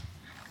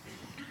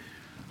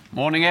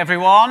Morning,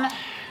 everyone.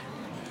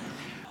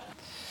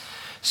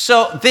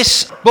 So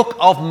this book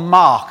of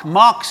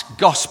Mark's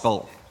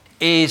Gospel,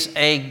 is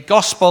a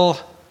gospel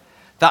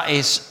that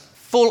is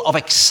full of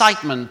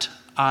excitement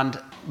and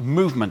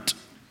movement.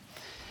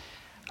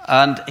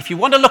 And if you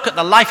want to look at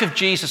the life of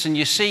Jesus and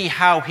you see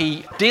how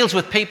he deals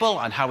with people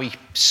and how he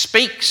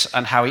speaks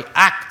and how he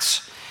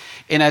acts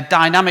in a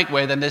dynamic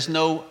way, then there's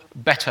no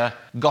better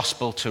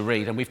gospel to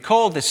read. And we've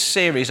called this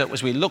series,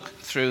 as we look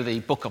through the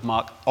book of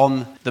Mark,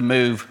 On the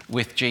Move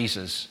with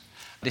Jesus.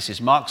 This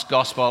is Mark's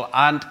Gospel,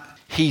 and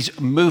he's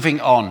moving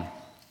on.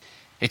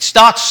 It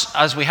starts,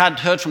 as we had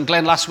heard from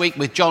Glenn last week,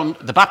 with John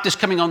the Baptist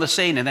coming on the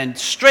scene, and then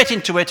straight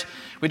into it.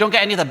 We don't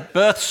get any of the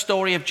birth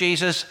story of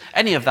Jesus,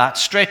 any of that,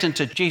 straight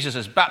into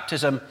Jesus'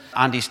 baptism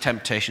and his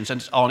temptations and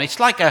so on.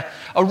 It's like a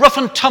rough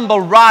and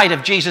tumble ride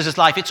of Jesus'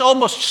 life. It's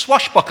almost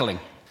swashbuckling,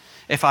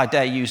 if I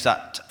dare use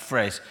that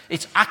phrase.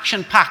 It's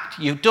action-packed.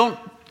 You don't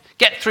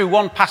get through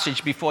one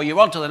passage before you're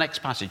on to the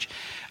next passage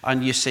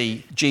and you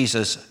see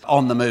Jesus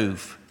on the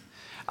move.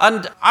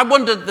 And I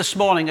wondered this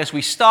morning, as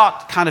we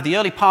start kind of the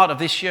early part of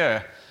this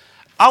year,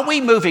 are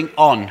we moving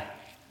on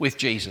with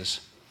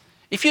Jesus?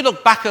 If you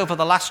look back over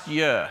the last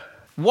year,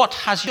 what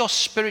has your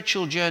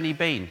spiritual journey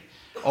been?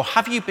 Or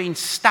have you been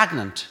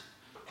stagnant?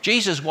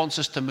 Jesus wants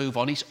us to move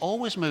on. He's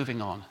always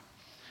moving on.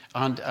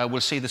 And we'll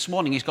see this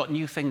morning he's got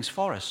new things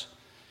for us.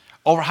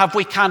 Or have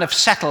we kind of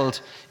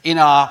settled in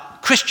our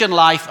Christian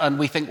life and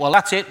we think, well,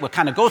 that's it. We'll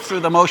kind of go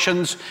through the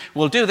motions.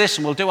 We'll do this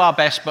and we'll do our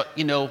best. But,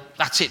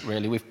 that's it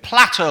really. We've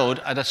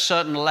plateaued at a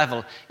certain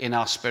level in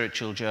our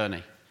spiritual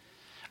journey.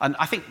 And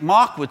I think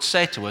Mark would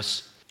say to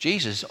us,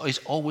 Jesus is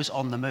always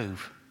on the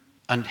move.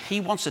 And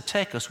he wants to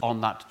take us on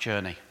that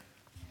journey.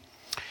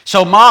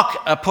 So Mark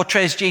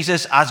portrays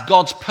Jesus as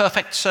God's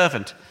perfect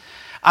servant.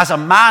 As a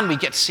man, we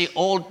get to see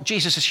all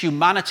Jesus'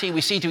 humanity.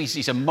 We see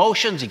his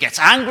emotions. He gets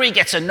angry, he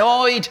gets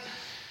annoyed.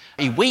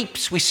 He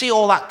weeps. We see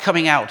all that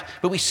coming out.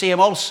 But we see him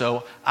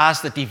also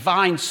as the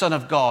divine Son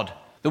of God,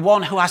 the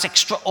one who has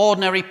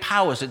extraordinary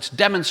powers. It's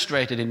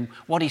demonstrated in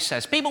what he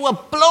says. People were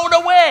blown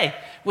away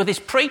with his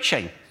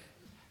preaching.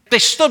 They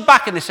stood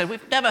back and they said,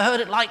 we've never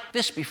heard it like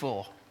this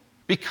before.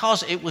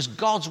 Because it was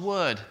God's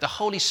word. The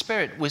Holy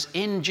Spirit was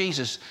in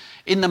Jesus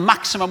in the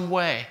maximum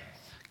way.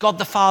 God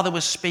the Father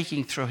was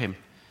speaking through him.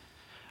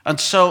 And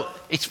so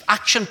it's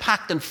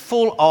action-packed and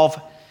full of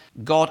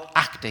God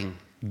acting,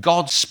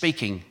 God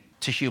speaking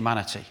to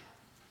humanity.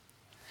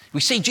 We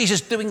see Jesus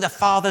doing the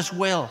Father's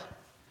will.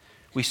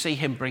 We see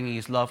him bringing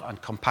his love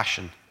and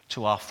compassion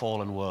to our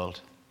fallen world.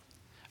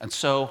 And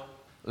so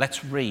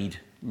let's read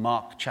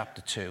Mark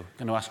chapter 2. I'm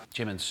going to ask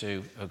Jim and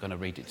Sue who are going to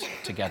read it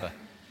together.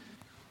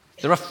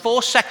 There are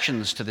 4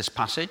 sections to this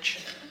passage,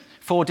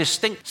 4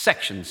 distinct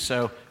sections,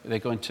 so they're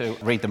going to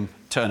read them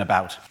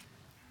turnabout.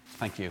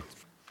 Thank you.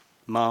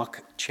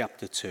 Mark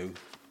chapter 2,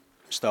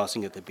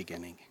 starting at the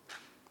beginning.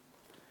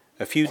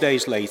 A few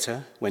days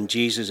later, when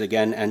Jesus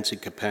again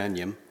entered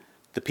Capernaum,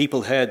 the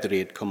people heard that he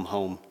had come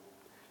home.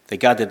 They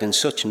gathered in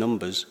such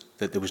numbers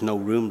that there was no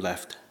room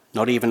left,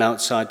 not even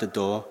outside the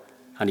door,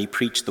 and he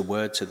preached the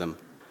word to them.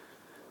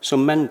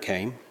 Some men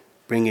came,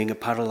 bringing a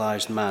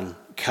paralyzed man,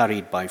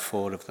 carried by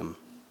 4 of them.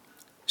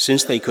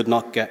 Since they could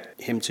not get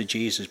him to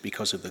Jesus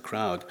because of the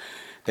crowd,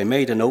 they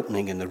made an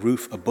opening in the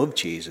roof above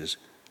Jesus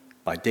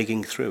by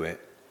digging through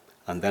it,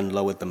 and then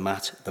lowered the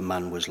mat the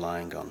man was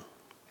lying on.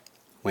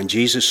 When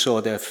Jesus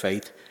saw their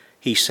faith,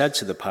 he said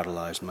to the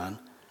paralyzed man,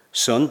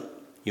 "Son,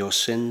 your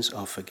sins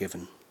are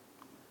forgiven."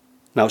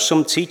 Now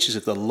some teachers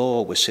of the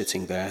law were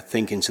sitting there,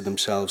 thinking to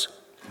themselves,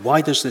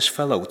 "Why does this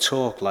fellow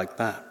talk like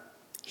that?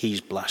 He's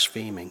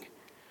blaspheming.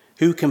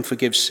 Who can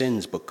forgive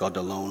sins but God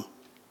alone?"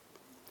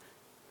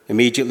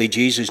 Immediately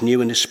Jesus knew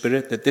in his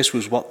spirit that this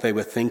was what they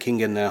were thinking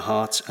in their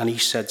hearts, and he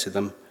said to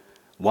them,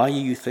 "Why are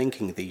you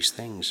thinking these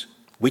things?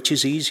 Which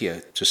is easier,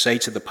 to say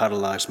to the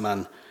paralyzed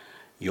man,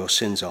 'Your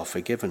sins are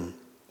forgiven,'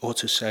 or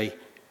to say,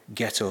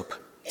 'Get up,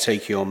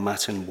 take your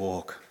mat and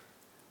walk'?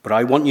 But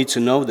I want you to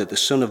know that the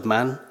Son of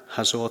Man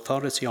has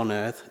authority on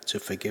earth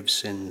to forgive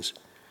sins."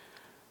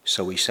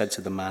 So he said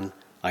to the man,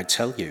 "I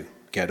tell you,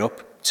 get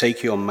up,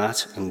 take your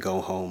mat and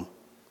go home."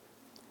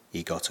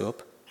 He got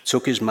up,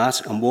 took his mat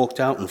and walked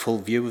out in full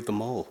view of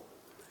them all.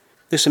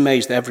 This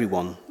amazed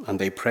everyone, and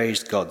they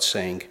praised God,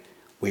 saying,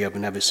 "We have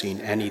never seen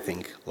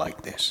anything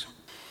like this."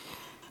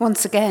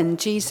 Once again,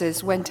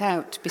 Jesus went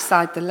out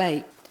beside the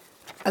lake.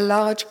 A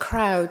large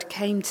crowd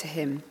came to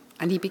him,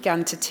 and he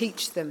began to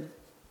teach them.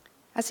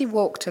 As he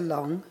walked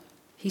along,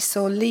 he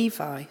saw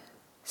Levi,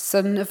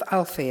 son of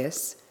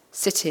Alphaeus,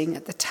 sitting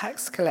at the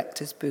tax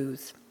collector's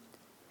booth.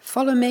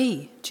 "Follow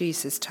me,"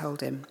 Jesus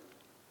told him.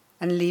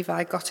 And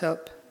Levi got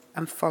up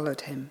and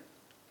followed him.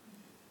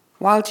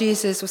 While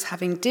Jesus was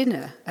having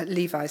dinner at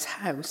Levi's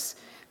house,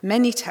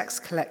 many tax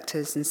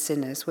collectors and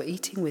sinners were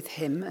eating with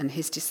him and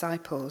his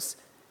disciples,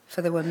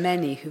 for there were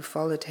many who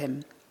followed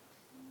him.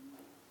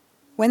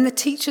 When the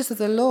teachers of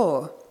the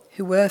law,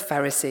 who were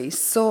Pharisees,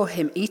 saw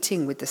him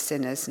eating with the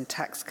sinners and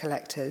tax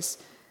collectors,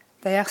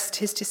 they asked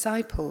his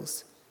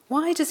disciples,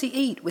 "Why does he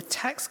eat with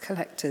tax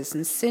collectors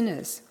and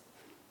sinners?"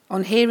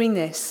 On hearing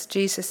this,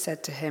 Jesus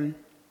said to him,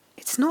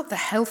 "It's not the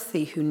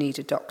healthy who need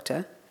a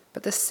doctor,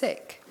 but the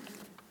sick.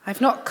 I've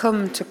not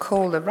come to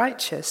call the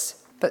righteous,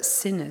 but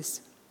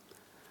sinners."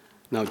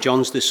 Now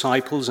John's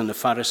disciples and the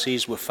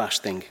Pharisees were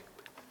fasting.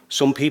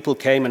 Some people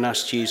came and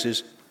asked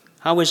Jesus,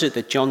 "How is it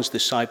that John's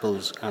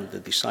disciples and the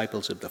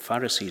disciples of the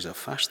Pharisees are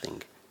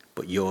fasting,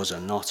 but yours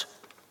are not?"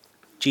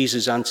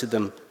 Jesus answered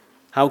them,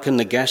 "How can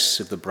the guests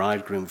of the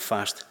bridegroom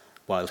fast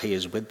while he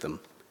is with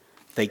them?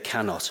 They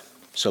cannot,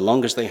 so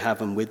long as they have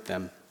him with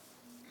them.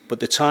 But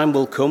the time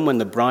will come when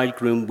the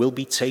bridegroom will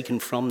be taken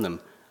from them,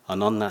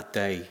 and on that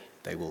day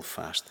they will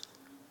fast.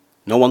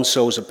 No one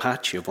sews a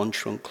patch of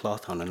unshrunk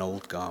cloth on an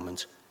old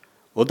garment.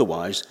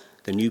 Otherwise,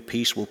 the new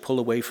piece will pull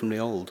away from the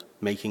old,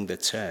 making the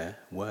tear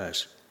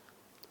worse.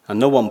 And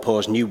no one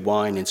pours new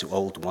wine into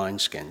old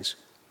wineskins.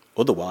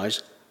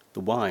 Otherwise, the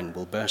wine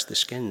will burst the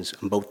skins,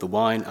 and both the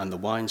wine and the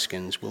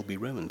wineskins will be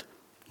ruined.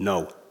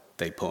 No,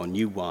 they pour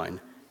new wine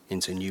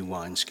into new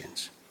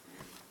wineskins."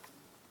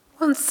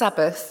 One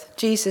Sabbath,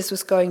 Jesus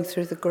was going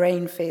through the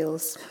grain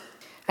fields,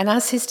 and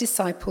as his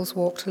disciples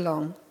walked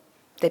along,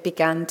 they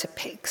began to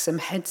pick some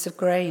heads of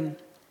grain.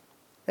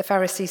 The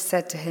Pharisees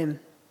said to him,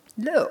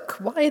 "Look,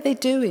 why are they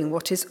doing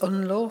what is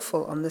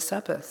unlawful on the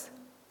Sabbath?"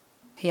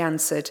 He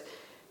answered,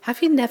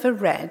 "Have you never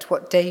read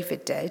what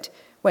David did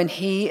when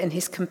he and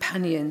his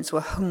companions were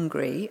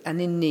hungry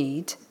and in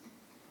need?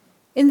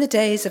 In the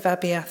days of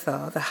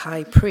Abiathar, the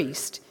high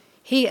priest,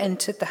 he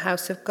entered the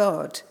house of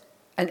God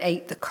and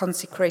ate the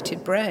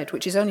consecrated bread,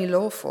 which is only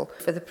lawful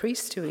for the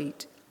priest to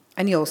eat,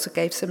 and he also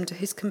gave some to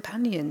his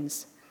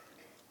companions.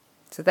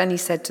 So then he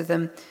said to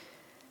them,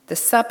 'The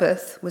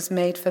Sabbath was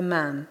made for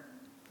man,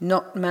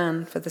 not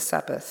man for the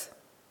Sabbath.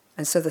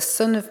 And so the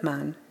Son of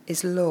Man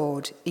is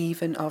Lord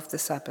even of the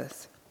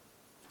Sabbath.'"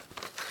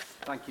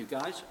 Thank you,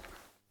 guys.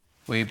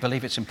 We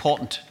believe it's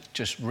important to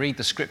just read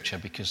the scripture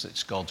because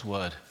it's God's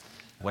word.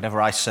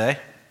 Whatever I say,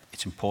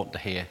 it's important to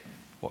hear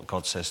what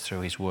God says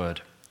through his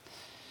word.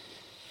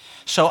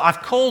 So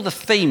I've called the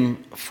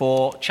theme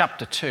for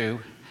chapter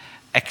 2,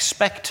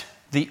 Expect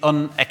the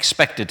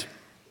Unexpected.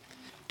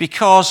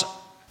 Because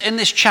in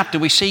this chapter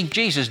we see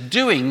Jesus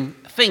doing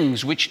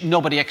things which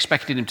nobody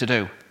expected him to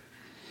do.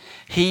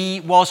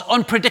 He was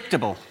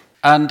unpredictable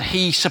and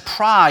he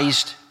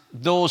surprised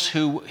those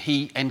who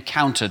he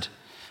encountered,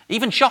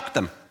 even shocked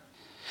them.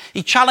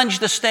 He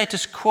challenged the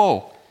status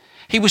quo.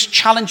 He was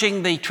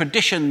challenging the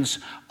traditions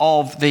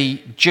of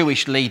the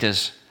Jewish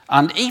leaders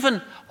and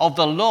even of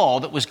the law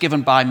that was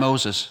given by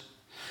Moses.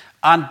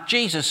 And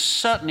Jesus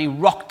certainly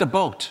rocked the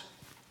boat.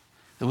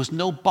 There was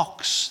no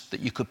box that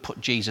you could put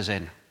Jesus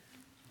in.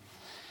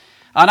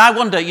 And I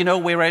wonder,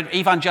 we're an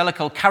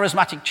evangelical,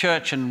 charismatic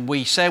church and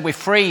we say we're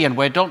free and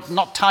we're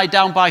not tied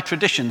down by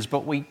traditions,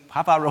 but we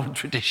have our own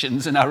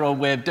traditions and our own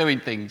way of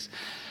doing things.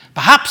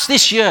 Perhaps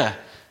this year,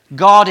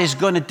 God is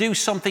going to do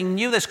something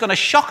new that's going to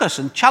shock us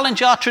and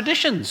challenge our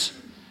traditions.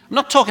 I'm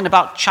not talking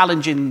about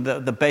challenging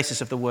the basis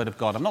of the Word of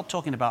God. I'm not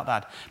talking about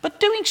that. But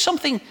doing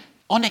something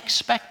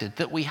unexpected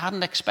that we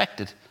hadn't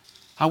expected.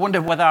 I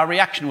wonder whether our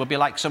reaction would be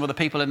like some of the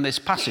people in this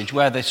passage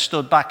where they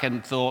stood back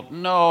and thought,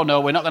 no,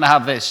 we're not going to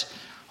have this.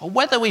 Or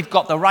whether we've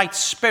got the right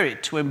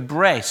spirit to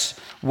embrace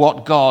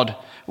what God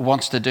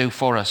wants to do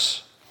for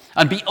us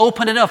and be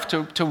open enough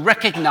to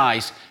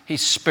recognize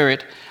his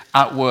spirit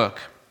at work.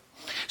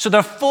 So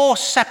there are 4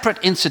 separate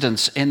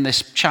incidents in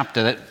this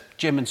chapter that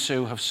Jim and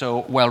Sue have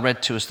so well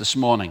read to us this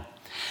morning.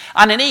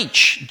 And in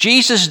each,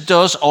 Jesus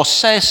does or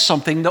says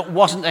something that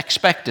wasn't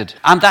expected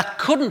and that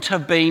couldn't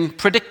have been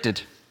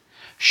predicted,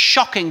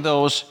 shocking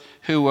those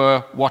who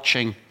were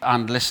watching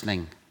and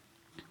listening.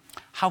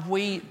 Have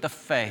we the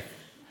faith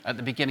at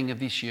the beginning of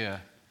this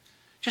year?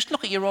 Just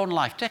look at your own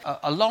life. Take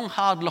a long,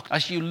 hard look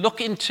as you look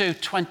into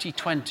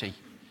 2020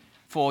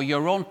 for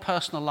your own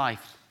personal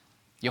life,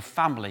 your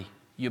family,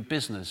 your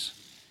business,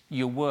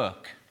 your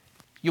work,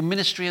 your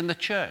ministry in the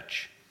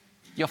church,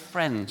 your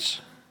friends,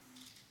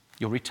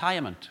 your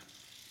retirement,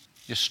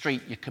 your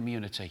street, your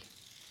community.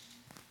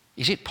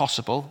 Is it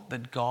possible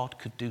that God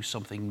could do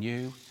something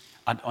new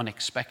and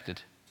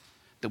unexpected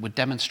that would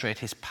demonstrate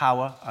his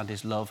power and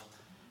his love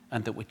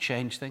and that would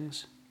change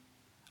things?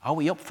 Are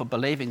we up for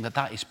believing that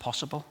that is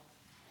possible?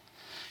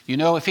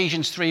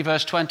 Ephesians 3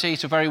 verse 20,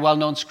 it's a very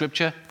well-known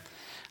scripture.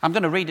 I'm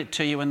going to read it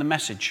to you in the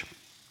Message.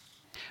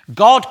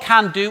 God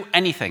can do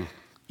anything,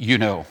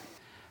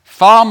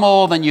 far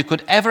more than you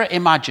could ever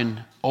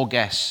imagine or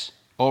guess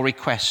or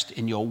request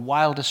in your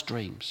wildest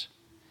dreams.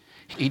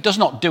 He does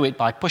not do it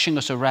by pushing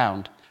us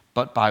around,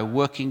 but by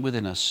working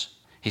within us,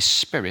 his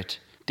spirit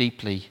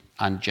deeply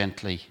and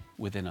gently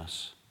within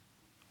us.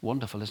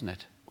 Wonderful, isn't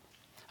it?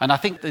 And I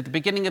think at the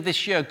beginning of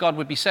this year, God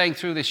would be saying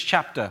through this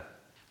chapter,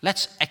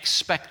 let's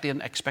expect the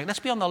unexpected. Let's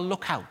be on the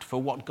lookout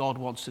for what God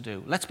wants to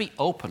do. Let's be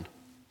open.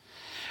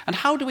 And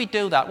how do we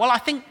do that? Well, I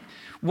think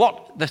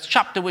what the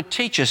chapter would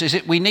teach us is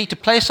that we need to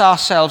place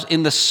ourselves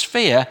in the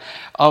sphere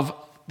of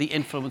the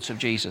influence of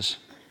Jesus.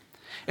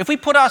 If we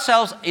put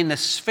ourselves in the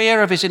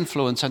sphere of his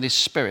influence and his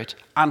spirit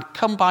and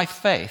come by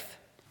faith,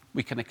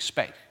 we can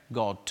expect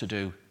God to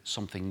do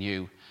something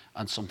new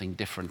and something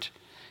different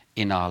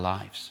in our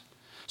lives.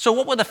 So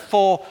what were the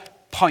 4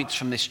 points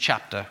from this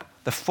chapter?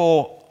 The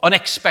 4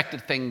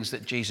 unexpected things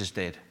that Jesus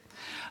did.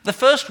 The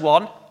first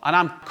one, and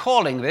I'm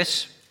calling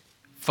this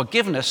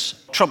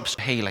forgiveness trumps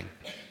healing.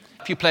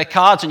 If you play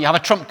cards and you have a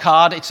trump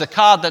card, it's the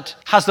card that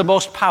has the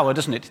most power,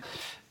 doesn't it?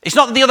 It's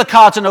not that the other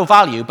cards are no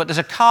value, but there's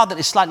a card that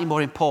is slightly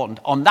more important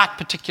on that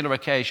particular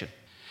occasion.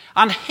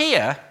 And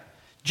here,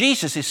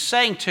 Jesus is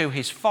saying to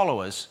his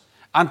followers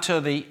and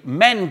to the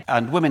men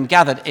and women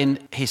gathered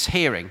in his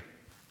hearing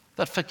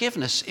that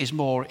forgiveness is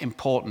more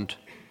important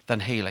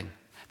than healing.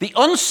 The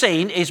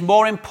unseen is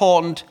more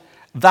important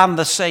than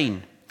the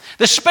seen.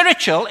 The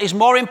spiritual is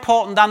more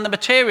important than the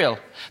material.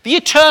 The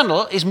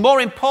eternal is more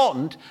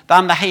important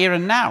than the here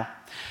and now.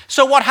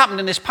 So what happened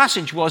in this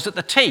passage was that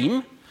the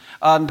team,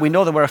 and we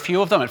know there were a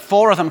few of them, and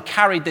 4 of them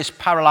carried this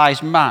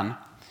paralyzed man.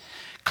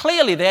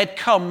 Clearly they had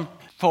come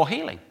for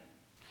healing.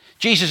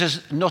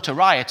 Jesus'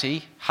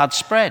 notoriety had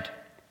spread.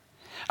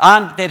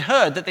 And they'd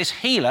heard that this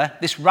healer,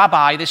 this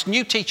rabbi, this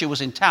new teacher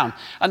was in town,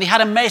 and he had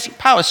amazing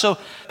power, so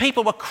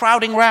people were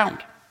crowding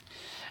round.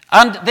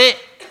 And they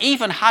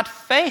even had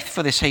faith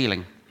for this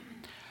healing.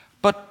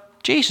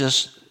 But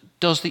Jesus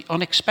does the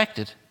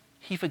unexpected.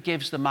 He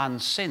forgives the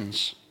man's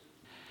sins.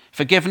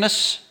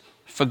 Forgiveness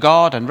for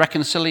God and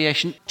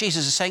reconciliation,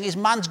 Jesus is saying, is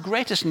man's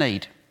greatest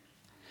need.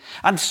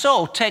 And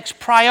so takes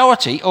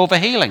priority over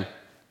healing.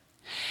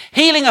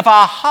 Healing of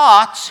our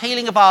hearts,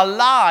 healing of our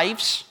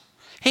lives,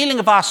 healing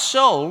of our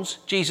souls,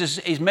 Jesus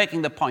is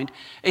making the point,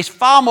 is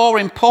far more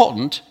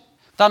important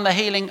than the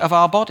healing of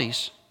our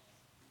bodies.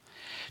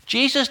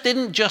 Jesus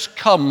didn't just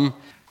come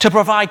to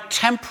provide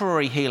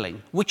temporary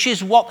healing, which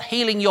is what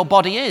healing your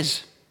body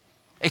is.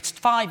 It's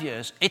 5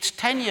 years, it's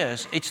 10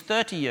 years, it's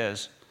 30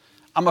 years.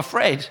 I'm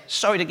afraid,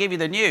 sorry to give you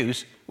the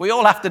news, we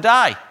all have to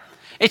die.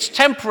 It's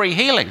temporary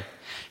healing.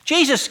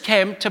 Jesus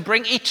came to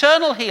bring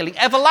eternal healing,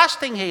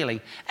 everlasting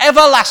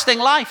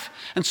life.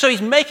 And so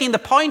he's making the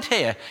point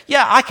here,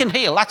 yeah, I can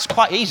heal, that's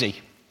quite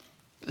easy.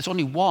 But there's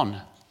only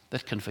one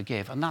that can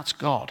forgive, and that's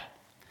God.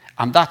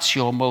 And that's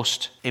your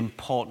most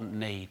important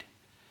need.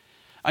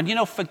 And you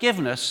know,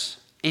 forgiveness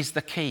is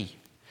the key.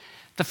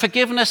 The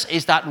forgiveness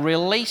is that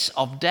release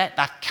of debt,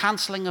 that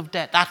cancelling of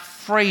debt, that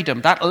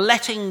freedom, that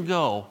letting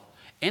go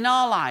in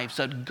our lives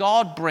that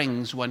God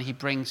brings when he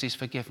brings his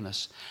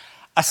forgiveness.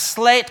 A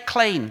slate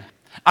clean,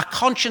 a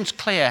conscience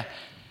clear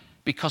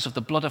because of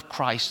the blood of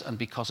Christ and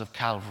because of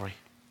Calvary.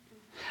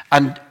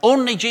 And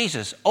only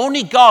Jesus,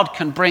 only God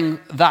can bring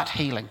that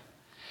healing.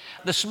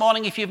 This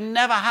morning, if you've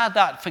never had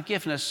that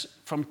forgiveness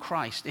from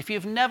Christ, if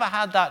you've never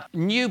had that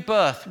new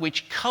birth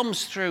which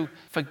comes through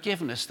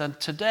forgiveness, then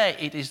today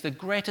it is the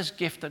greatest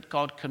gift that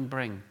God can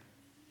bring.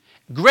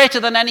 Greater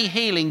than any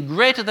healing,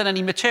 greater than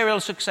any material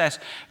success,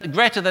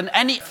 greater than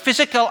any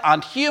physical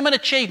and human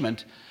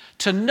achievement,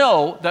 to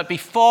know that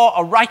before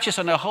a righteous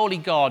and a holy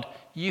God,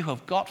 you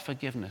have got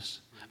forgiveness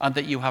and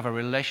that you have a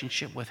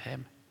relationship with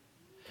him.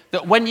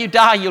 That when you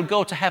die, you'll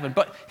go to heaven.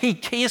 But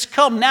he has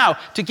come now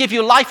to give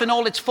you life in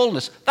all its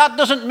fullness. That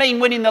doesn't mean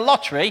winning the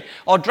lottery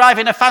or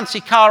driving a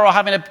fancy car or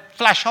having a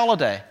flash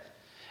holiday.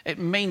 It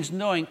means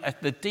knowing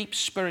the deep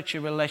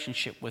spiritual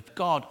relationship with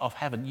God of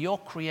heaven, your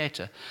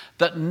creator,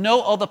 that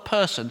no other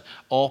person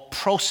or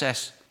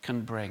process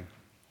can bring.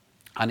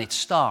 And it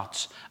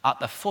starts at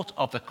the foot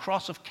of the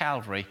cross of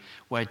Calvary,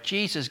 where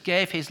Jesus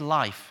gave his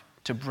life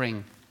to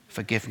bring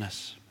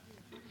forgiveness.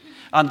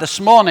 And this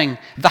morning,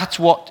 that's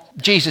what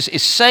Jesus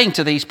is saying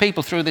to these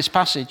people through this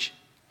passage.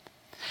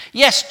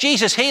 Yes,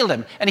 Jesus healed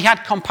him, and he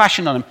had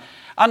compassion on him.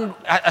 And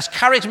as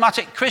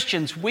charismatic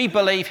Christians, we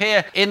believe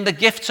here in the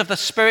gifts of the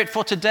Spirit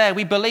for today.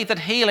 We believe that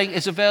healing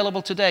is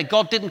available today.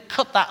 God didn't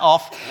cut that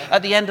off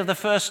at the end of the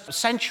first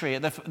century,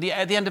 at the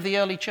end of the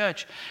early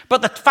church.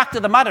 But the fact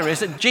of the matter is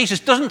that Jesus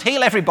doesn't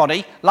heal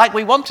everybody like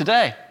we want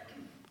today.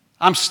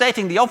 I'm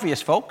stating the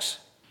obvious, folks.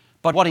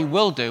 But what he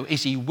will do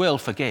is he will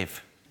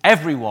forgive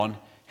everyone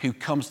who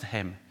comes to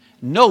him.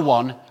 No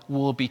one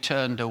will be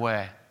turned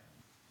away.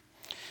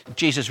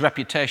 Jesus'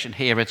 reputation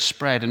here had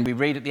spread, and we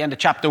read at the end of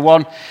chapter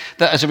 1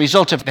 that as a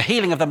result of the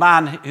healing of the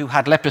man who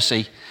had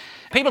leprosy,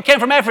 people came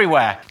from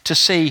everywhere to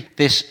see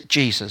this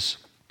Jesus.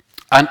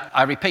 And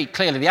I repeat,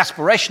 clearly the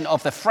aspiration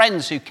of the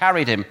friends who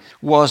carried him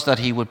was that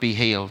he would be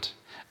healed.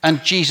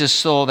 And Jesus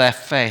saw their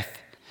faith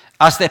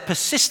as they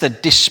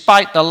persisted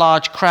despite the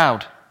large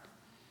crowd.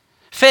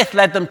 Faith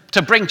led them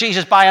to bring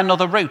Jesus by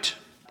another route.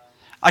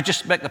 I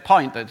just make the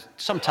point that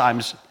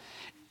sometimes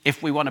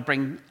if we want to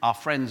bring our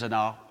friends and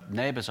our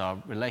neighbours,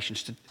 our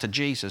relations to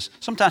Jesus,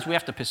 sometimes we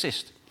have to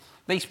persist.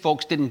 These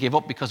folks didn't give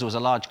up because there was a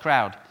large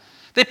crowd.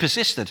 They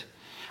persisted.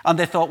 And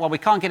they thought, well, we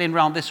can't get in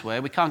round this way,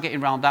 we can't get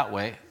in round that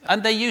way.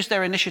 And they used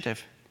their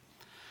initiative.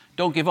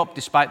 Don't give up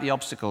despite the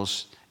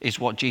obstacles, is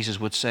what Jesus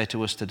would say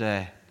to us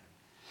today.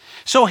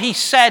 So he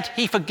said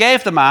he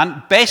forgave the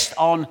man based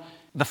on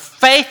the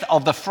faith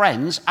of the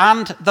friends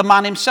and the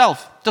man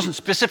himself. It doesn't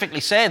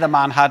specifically say the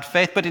man had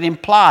faith, but it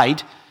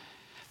implied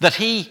that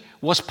he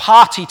was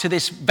party to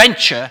this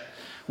venture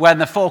when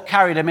the folk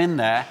carried him in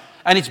there.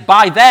 And it's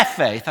by their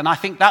faith, and I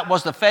think that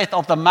was the faith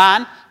of the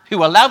man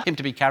who allowed him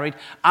to be carried,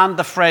 and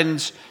the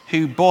friends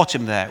who brought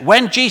him there.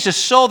 When Jesus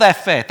saw their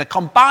faith, the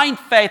combined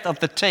faith of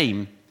the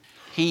team,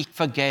 he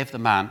forgave the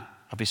man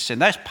of his sin.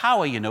 There's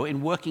power,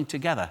 in working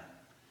together.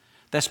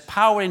 There's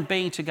power in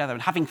being together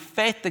and having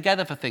faith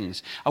together for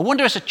things. I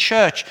wonder as a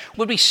church,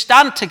 would we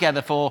stand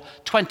together for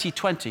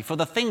 2020, for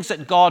the things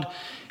that God,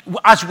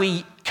 as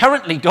we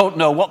currently don't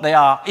know what they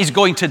are, is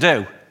going to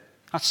do?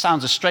 That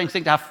sounds a strange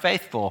thing to have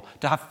faith for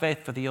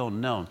the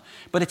unknown.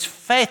 But it's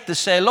faith to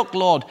say, look,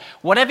 Lord,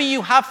 whatever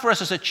you have for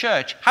us as a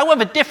church,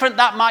 however different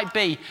that might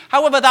be,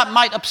 however that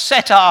might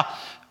upset our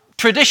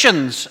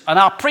traditions and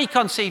our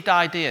preconceived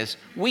ideas,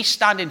 we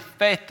stand in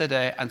faith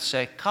today and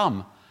say,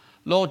 come,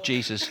 Lord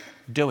Jesus,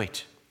 do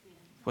it.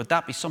 Would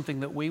that be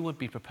something that we would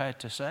be prepared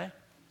to say?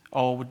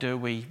 Or do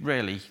we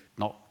really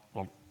not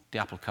want the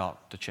apple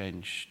cart to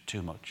change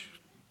too much?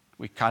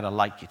 We kind of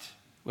like it.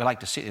 We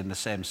like to sit in the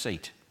same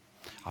seat.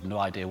 I have no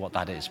idea what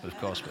that is, but of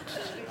course.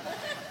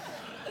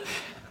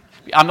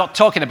 I'm not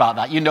talking about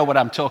that. You know what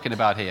I'm talking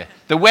about here.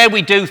 The way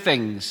we do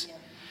things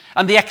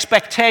and the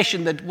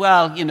expectation that,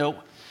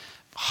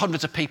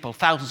 hundreds of people,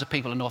 thousands of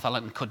people in North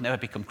Ireland could never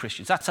become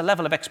Christians. That's a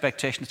level of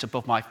expectation that's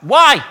above my...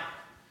 Why?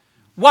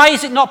 Why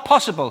is it not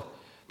possible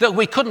that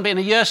we couldn't in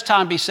a year's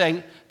time be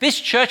saying, this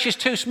church is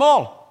too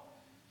small?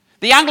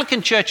 The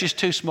Anglican church is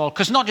too small,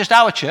 because not just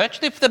our church,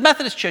 the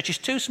Methodist church is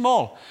too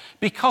small,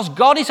 because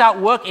God is at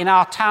work in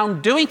our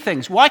town doing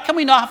things. Why can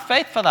we not have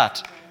faith for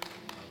that?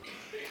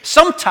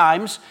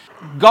 Sometimes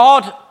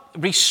God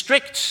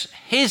restricts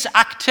his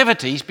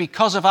activities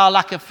because of our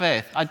lack of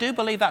faith. I do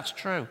believe that's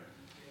true.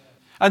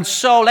 And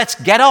so let's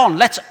get on.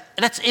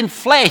 Let's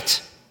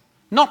inflate,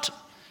 not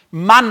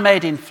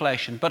man-made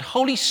inflation, but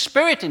Holy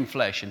Spirit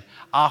inflation,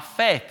 our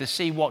faith to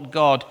see what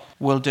God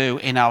will do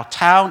in our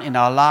town, in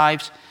our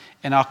lives,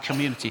 in our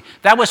community.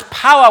 There was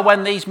power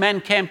when these men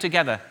came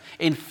together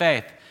in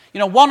faith.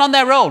 One on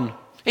their own,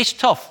 it's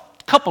tough.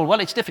 Couple, well,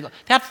 it's difficult.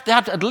 They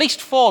had at least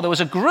 4. There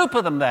was a group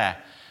of them there.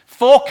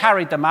 4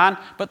 carried the man,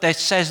 but it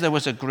says there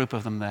was a group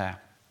of them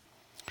there.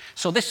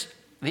 So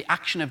the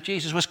action of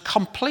Jesus was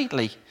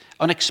completely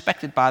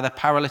unexpected by the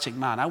paralytic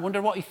man. I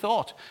wonder what he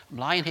thought. I'm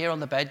lying here on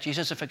the bed.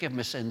 Jesus has forgiven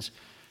my sins.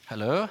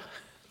 Hello?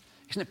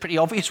 Isn't it pretty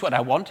obvious what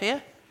I want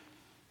here?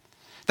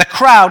 The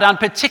crowd, and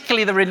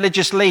particularly the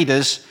religious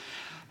leaders,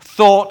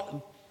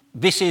 thought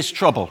this is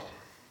trouble.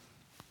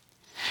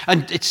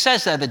 And it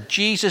says there that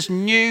Jesus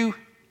knew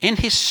in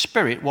his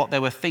spirit what they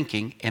were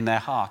thinking in their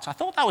hearts. I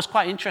thought that was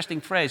quite an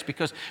interesting phrase,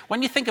 because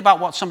when you think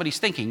about what somebody's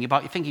thinking,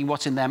 you're thinking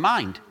what's in their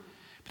mind.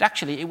 But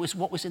actually, it was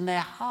what was in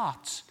their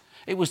hearts.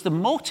 It was the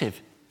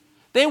motive.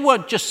 They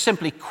weren't just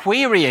simply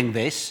querying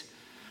this.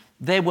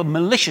 They were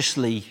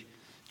maliciously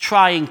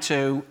trying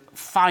to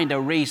find a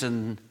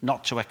reason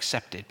not to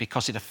accept it,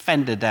 because it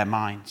offended their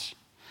minds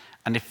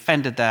and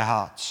offended their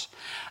hearts.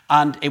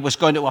 And it was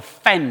going to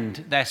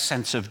offend their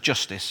sense of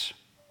justice.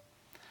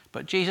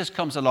 But Jesus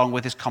comes along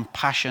with his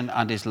compassion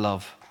and his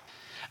love.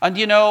 And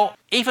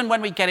even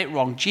when we get it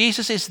wrong,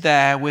 Jesus is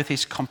there with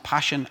his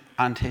compassion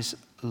and his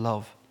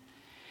love.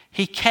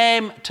 He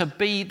came to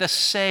be the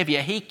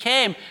Savior. He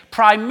came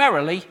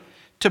primarily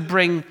to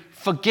bring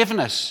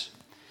forgiveness.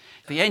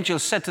 The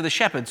angels said to the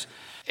shepherds,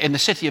 in the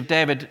city of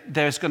David,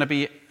 there's going to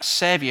be a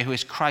Savior who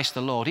is Christ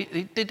the Lord.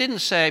 They didn't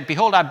say,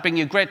 behold, I bring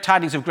you great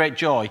tidings of great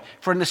joy.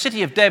 For in the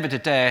city of David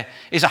today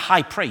is a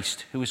high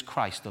priest who is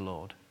Christ the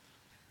Lord.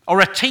 Or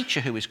a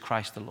teacher who is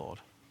Christ the Lord.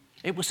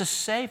 It was a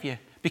Savior,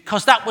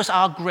 because that was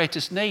our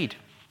greatest need.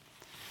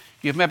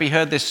 You've maybe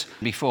heard this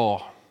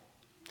before.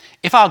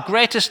 If our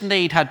greatest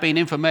need had been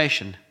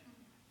information,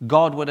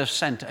 God would have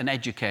sent an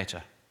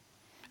educator.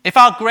 If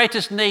our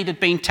greatest need had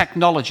been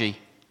technology,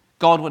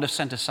 God would have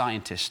sent a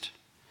scientist.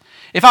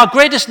 If our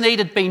greatest need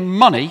had been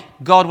money,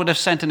 God would have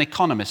sent an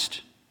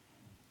economist.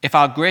 If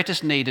our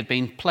greatest need had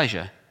been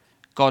pleasure,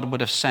 God would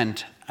have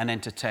sent an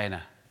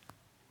entertainer.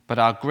 But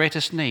our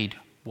greatest need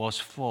was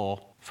for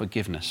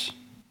forgiveness.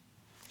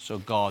 So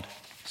God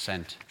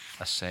sent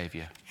a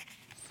Savior.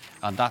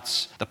 And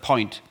that's the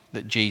point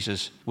that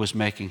Jesus was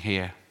making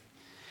here.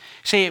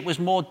 See, it was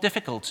more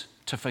difficult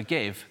to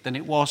forgive than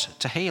it was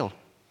to heal.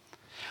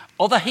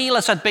 Other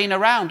healers had been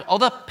around.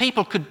 Other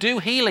people could do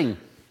healing,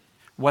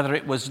 whether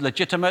it was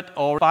legitimate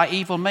or by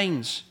evil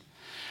means.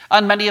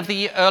 And many of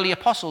the early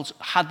apostles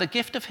had the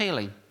gift of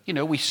healing.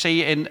 We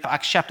see in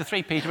Acts chapter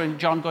 3, Peter and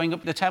John going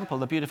up the temple,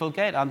 the beautiful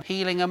gate, and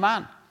healing a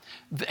man.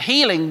 The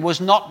healing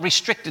was not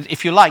restricted,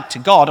 if you like, to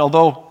God,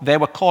 although they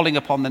were calling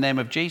upon the name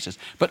of Jesus.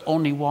 But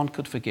only one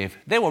could forgive.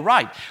 They were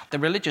right. The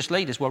religious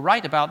leaders were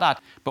right about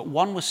that. But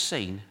one was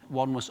seen,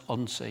 one was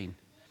unseen.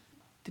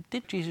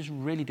 Did Jesus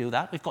really do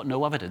that? We've got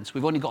no evidence.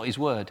 We've only got his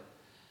word.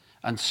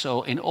 And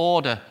so in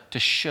order to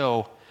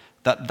show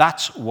that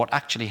that's what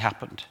actually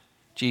happened,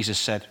 Jesus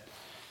said,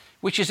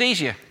 which is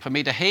easier, for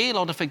me to heal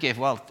or to forgive?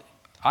 Well,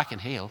 I can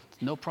heal,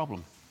 no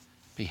problem.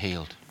 Be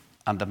healed.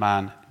 And the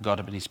man got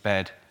up in his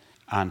bed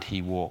and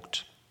he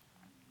walked.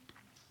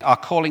 Our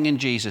calling in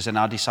Jesus and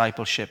our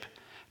discipleship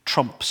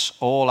trumps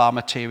all our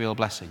material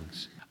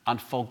blessings.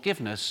 And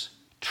forgiveness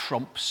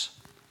trumps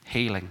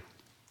healing.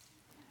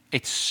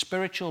 It's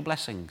spiritual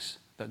blessings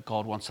that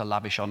God wants to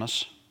lavish on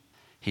us.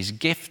 His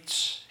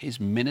gifts, his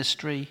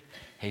ministry,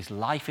 his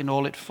life in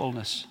all its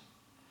fullness.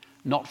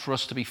 Not for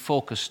us to be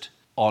focused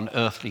on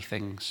earthly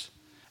things.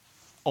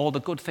 All the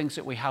good things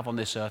that we have on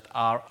this earth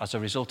are as a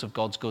result of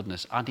God's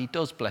goodness, and he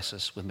does bless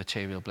us with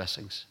material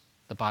blessings.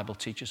 The Bible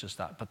teaches us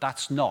that, but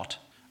that's not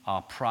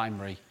our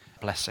primary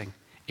blessing.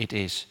 It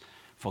is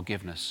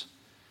forgiveness.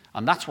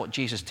 And that's what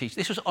Jesus teaches.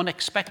 This was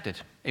unexpected.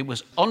 It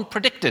was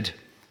unpredicted.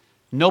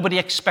 Nobody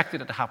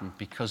expected it to happen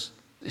because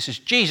this is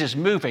Jesus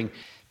moving,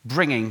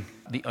 bringing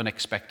the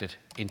unexpected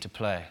into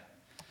play.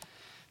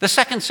 The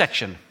second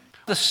section,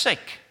 the sick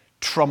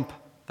trump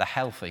the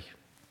healthy.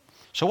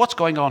 So what's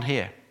going on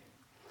here?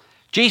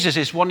 Jesus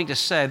is wanting to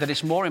say that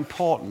it's more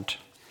important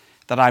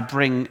that I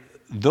bring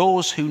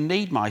those who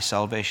need my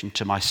salvation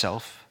to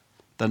myself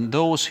than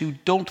those who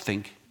don't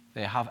think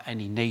they have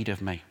any need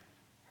of me.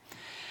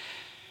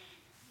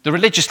 The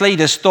religious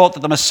leaders thought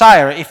that the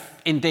Messiah, if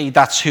indeed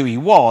that's who he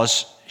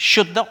was,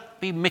 should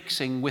not be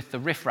mixing with the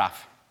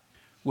riffraff,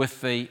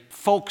 with the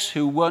folks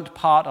who weren't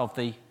part of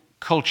the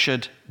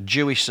cultured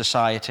Jewish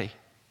society,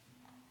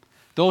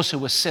 those who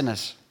were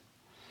sinners.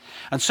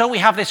 And so we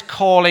have this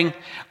calling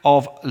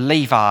of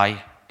Levi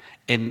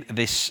in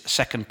this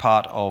second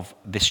part of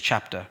this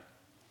chapter.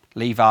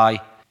 Levi,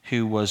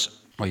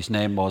 his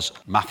name was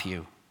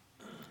Matthew.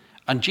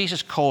 And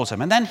Jesus calls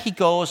him. And then he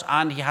goes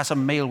and he has a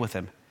meal with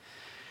him.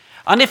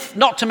 And if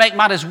not to make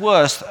matters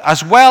worse,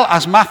 as well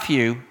as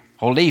Matthew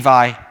or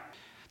Levi,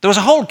 there was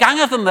a whole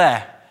gang of them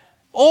there.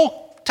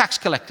 All tax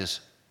collectors.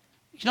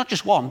 It's not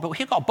just one, but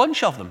we've got a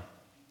bunch of them.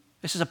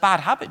 This is a bad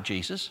habit,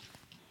 Jesus.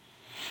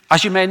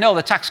 As you may know,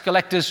 the tax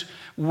collectors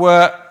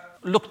were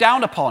looked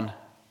down upon.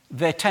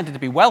 They tended to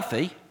be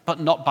wealthy, but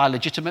not by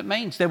legitimate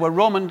means. They were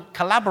Roman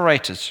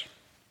collaborators.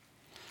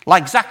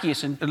 Like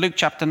Zacchaeus in Luke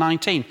chapter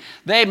 19.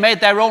 They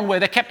made their own way.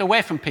 They kept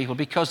away from people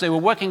because they were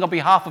working on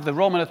behalf of the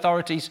Roman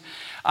authorities,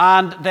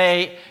 and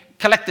they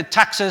collected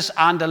taxes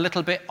and a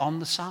little bit on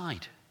the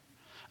side.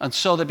 And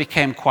so they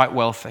became quite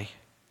wealthy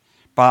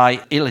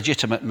by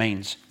illegitimate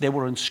means. They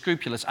were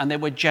unscrupulous and they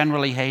were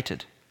generally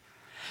hated.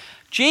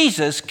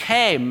 Jesus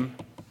came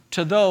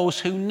to those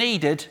who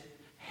needed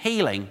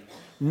healing,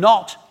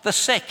 not the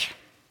sick.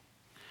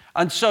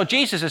 And so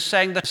Jesus is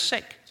saying the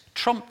sick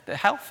trump the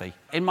healthy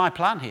in my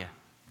plan here.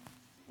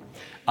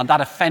 And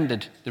that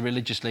offended the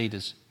religious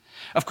leaders.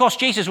 Of course,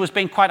 Jesus was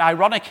being quite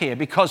ironic here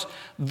because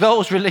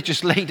those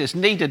religious leaders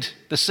needed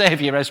the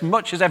Savior as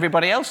much as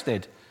everybody else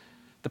did.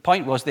 The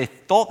point was they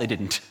thought they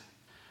didn't.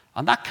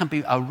 And that can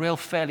be a real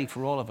failing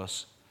for all of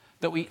us,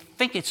 that we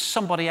think it's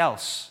somebody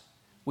else.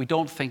 We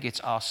don't think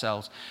it's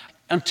ourselves.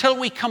 Until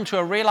we come to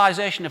a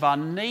realization of our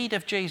need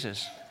of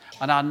Jesus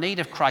and our need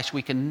of Christ,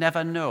 we can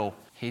never know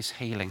his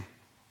healing.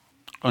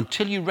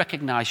 Until you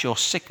recognize your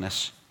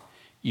sickness,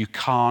 you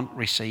can't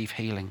receive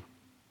healing.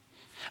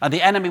 And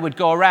the enemy would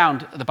go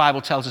around, the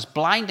Bible tells us,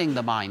 blinding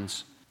the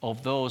minds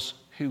of those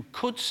who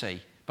could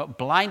see, but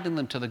blinding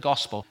them to the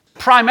gospel,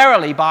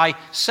 primarily by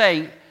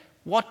saying,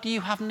 what do you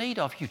have need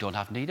of? You don't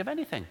have need of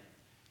anything.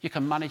 You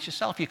can manage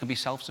yourself. You can be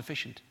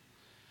self-sufficient.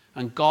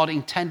 And God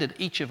intended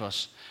each of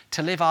us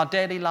to live our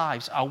daily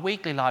lives, our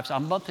weekly lives, our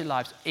monthly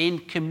lives in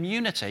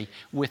community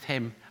with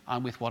him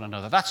and with one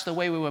another. That's the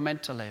way we were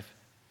meant to live.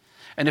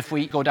 And if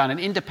we go down an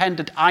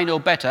independent, I know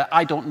better,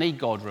 I don't need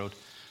God road,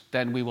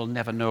 then we will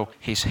never know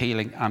his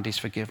healing and his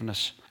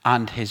forgiveness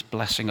and his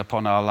blessing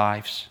upon our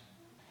lives.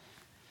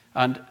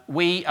 And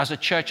we as a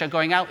church are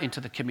going out into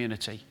the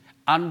community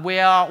and we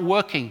are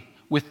working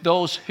with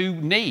those who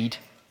need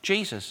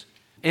Jesus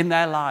in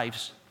their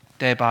lives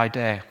day by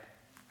day.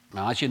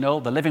 Now, as you know,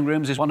 the living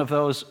rooms is one of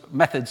those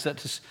methods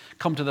that has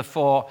come to the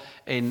fore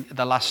in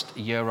the last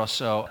year or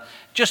so.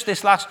 Just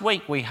this last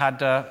week, we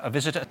had a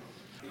visitor.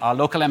 Our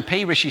local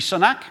MP, Rishi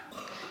Sunak,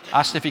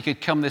 asked if he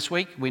could come this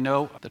week. We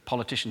know that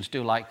politicians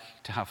do like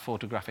to have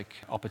photographic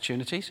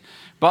opportunities.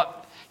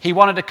 But he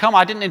wanted to come.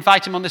 I didn't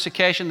invite him on this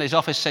occasion. His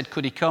office said,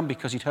 could he come,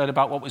 because he'd heard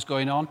about what was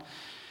going on.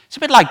 It's a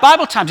bit like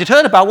Bible times. He'd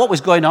heard about what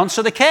was going on,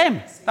 so they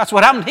came. That's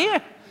what happened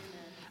here.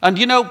 And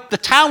you know, the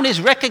town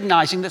is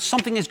recognizing that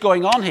something is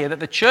going on here, that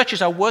the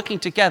churches are working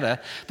together,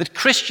 that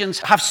Christians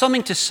have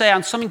something to say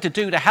and something to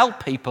do to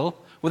help people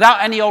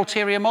without any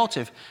ulterior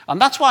motive. And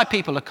that's why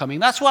people are coming.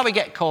 That's why we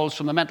get calls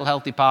from the mental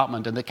health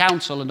department and the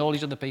council and all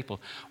these other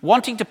people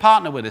wanting to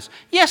partner with us.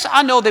 Yes,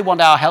 I know they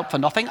want our help for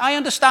nothing. I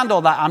understand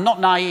all that. I'm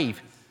not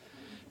naive.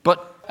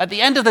 But at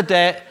the end of the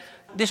day,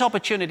 this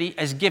opportunity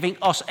is giving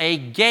us a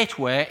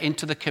gateway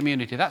into the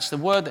community. That's the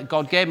word that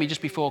God gave me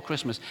just before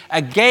Christmas.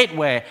 A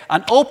gateway,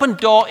 an open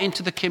door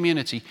into the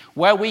community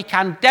where we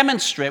can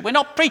demonstrate. We're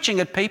not preaching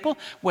at people.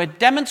 We're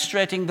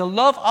demonstrating the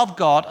love of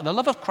God and the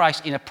love of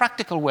Christ in a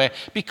practical way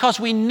because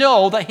we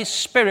know that his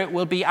Spirit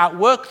will be at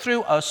work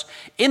through us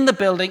in the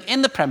building,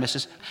 in the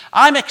premises.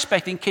 I'm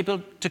expecting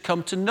people to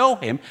come to know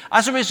him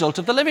as a result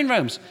of the living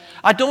rooms.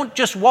 I don't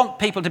just want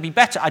people to be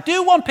better. I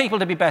do want people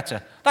to be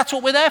better. That's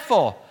what we're there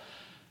for.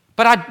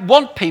 But I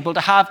want people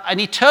to have an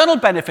eternal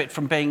benefit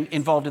from being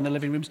involved in the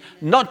living rooms,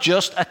 not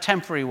just a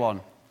temporary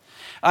one.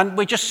 And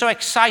we're just so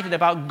excited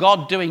about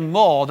God doing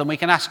more than we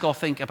can ask or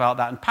think about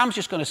that. And Pam's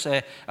just going to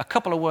say a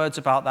couple of words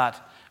about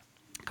that.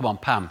 Come on,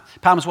 Pam.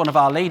 Pam's one of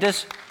our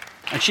leaders,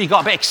 and she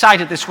got a bit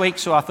excited this week,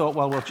 so I thought,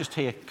 well, we'll just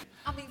hear.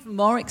 I'm even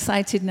more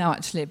excited now,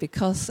 actually,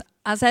 because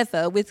as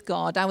ever with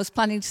God, I was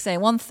planning to say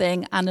one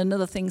thing and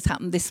another thing's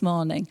happened this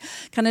morning.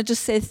 Can I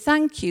just say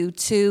thank you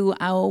to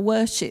our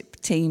worship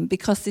team,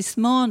 because this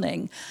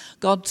morning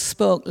God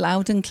spoke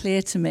loud and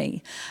clear to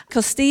me.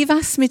 Because Steve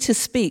asked me to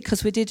speak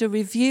because we did a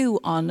review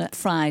on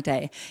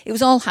Friday. It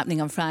was all happening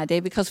on Friday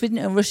because we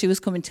didn't know Rushy was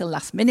coming till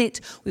last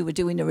minute. We were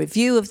doing a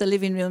review of the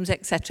living rooms,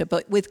 etc.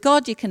 But with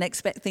God, you can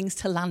expect things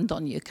to land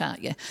on you,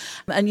 can't you?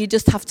 And you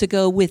just have to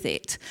go with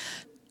it.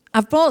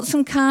 I've brought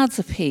some cards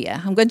up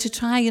here. I'm going to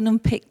try and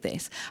unpick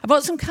this. I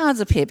brought some cards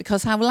up here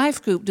because our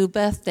life group do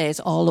birthdays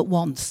all at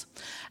once.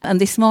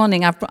 And this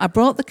morning I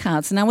brought the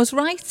cards and I was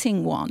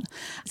writing one.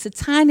 It's a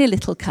tiny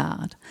little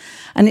card.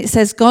 And it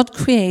says, God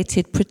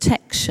created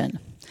protection.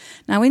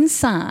 Now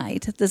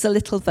inside there's a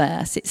little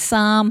verse. It's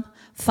Psalm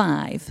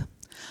 5.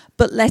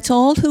 But let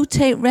all who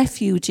take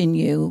refuge in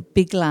you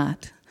be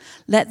glad.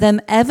 Let them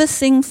ever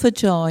sing for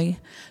joy.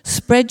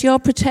 Spread your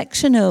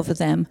protection over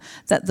them,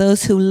 that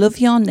those who love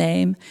your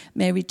name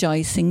may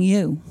rejoice in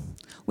you.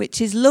 Which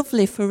is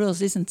lovely for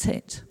us, isn't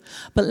it?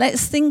 But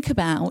let's think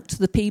about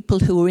the people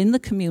who are in the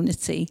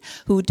community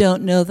who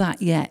don't know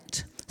that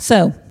yet.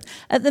 So,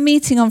 at the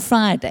meeting on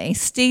Friday,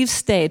 Steve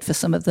stayed for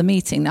some of the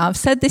meeting. Now, I've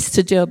said this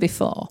to Joe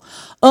before.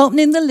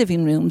 Opening the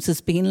living rooms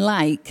has been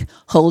like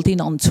holding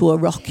on to a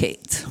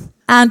rocket.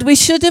 And we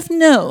should have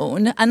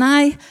known,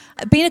 and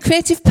being a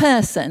creative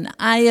person,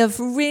 I have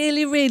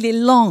really, really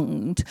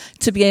longed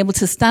to be able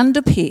to stand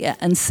up here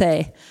and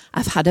say,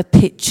 I've had a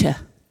picture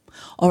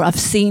or I've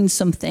seen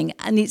something,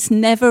 and it's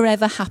never,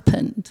 ever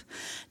happened.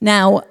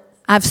 Now,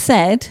 I've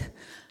said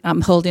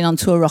I'm holding on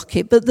to a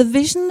rocket, but the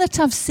vision that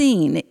I've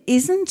seen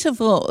isn't of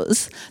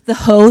us, the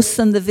hosts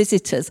and the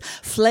visitors,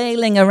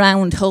 flailing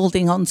around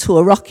holding on to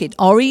a rocket,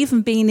 or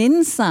even being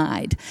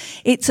inside.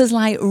 It's as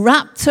like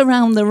wrapped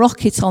around the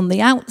rocket on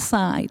the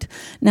outside.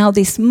 Now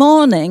this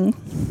morning,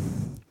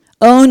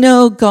 oh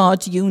no,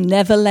 God, you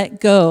never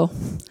let go.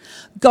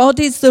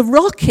 God is the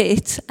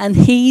rocket and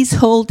he's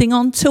holding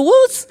on to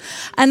us.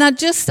 And I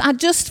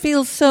just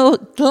feel so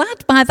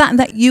glad by that, and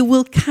that you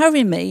will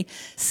carry me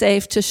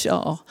safe to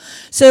shore.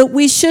 So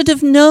we should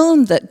have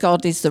known that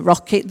God is the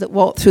rocket that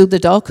walked through the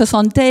door, because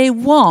on day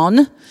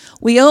one,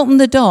 we opened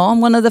the door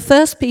and one of the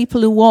first people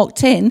who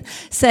walked in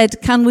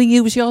said, can we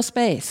use your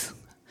space?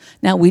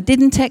 Now, we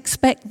didn't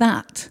expect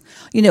that.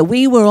 You know,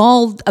 we were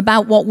all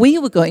about what we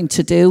were going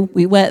to do.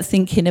 We weren't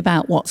thinking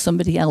about what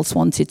somebody else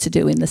wanted to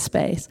do in the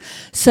space.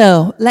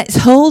 So let's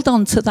hold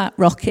on to that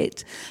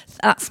rocket.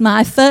 That's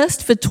my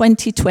first for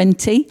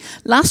 2020.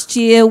 Last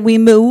year we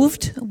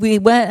moved. We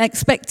weren't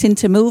expecting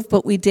to move,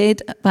 but we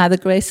did by the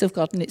grace of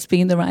God, and it's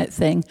been the right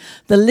thing.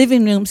 The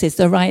living rooms is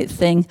the right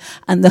thing,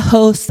 and the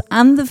hosts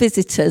and the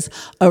visitors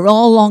are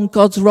all on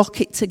God's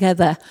rocket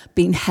together,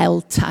 being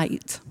held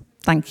tight.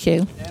 Thank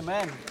you.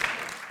 Amen.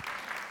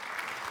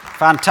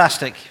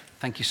 Fantastic.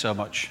 Thank you so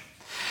much.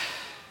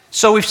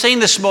 So we've seen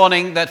this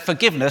morning that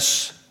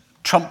forgiveness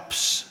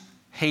trumps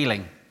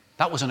healing.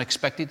 That was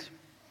unexpected.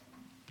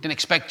 Didn't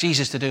expect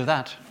Jesus to do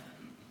that.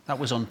 That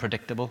was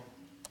unpredictable.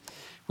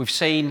 We've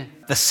seen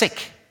the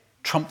sick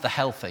trump the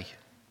healthy.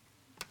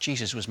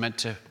 Jesus was meant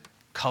to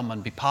come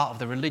and be part of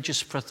the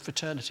religious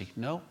fraternity.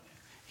 No,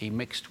 he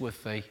mixed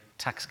with the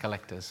tax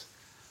collectors,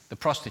 the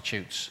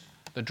prostitutes,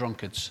 the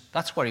drunkards.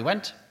 That's where he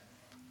went.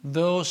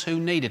 Those who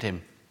needed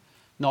him,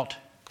 not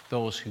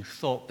those who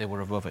thought they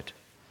were above it.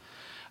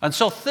 And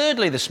so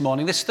thirdly this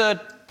morning, this third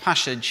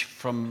passage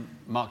from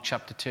Mark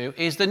chapter 2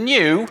 is the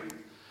new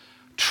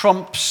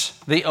trumps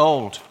the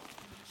old.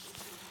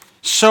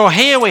 So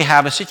here we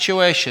have a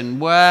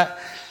situation where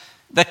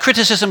the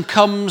criticism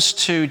comes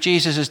to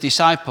Jesus'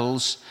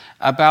 disciples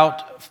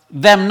about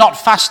them not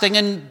fasting,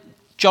 and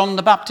John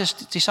the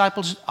Baptist's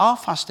disciples are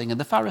fasting and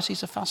the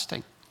Pharisees are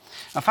fasting.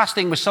 Now,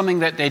 fasting was something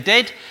that they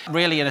did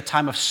really in a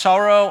time of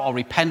sorrow or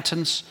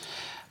repentance.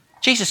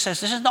 Jesus says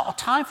this is not a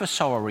time for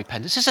sorrow or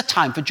repentance. This is a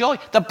time for joy.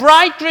 The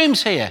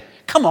bridegroom's here.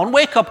 Come on,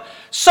 wake up.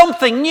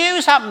 Something new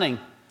is happening.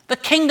 The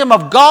kingdom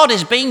of God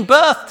is being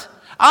birthed.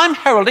 I'm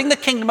heralding the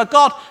kingdom of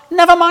God.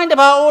 Never mind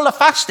about all the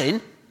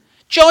fasting.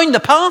 Join the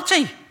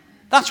party.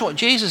 That's what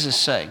Jesus is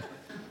saying.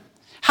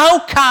 How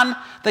can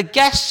the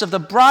guests of the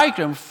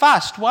bridegroom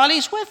fast while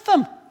he's with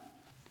them?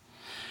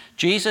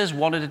 Jesus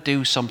wanted to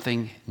do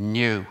something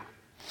new.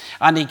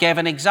 And he gave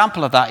an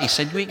example of that. He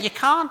said, you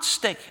can't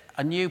stick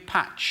a new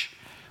patch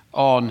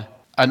on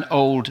an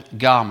old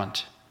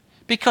garment,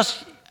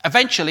 because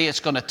eventually it's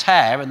going to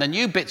tear and the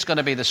new bit's going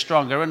to be the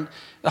stronger and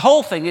the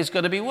whole thing is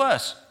going to be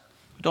worse.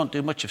 We don't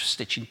do much of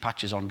stitching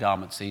patches on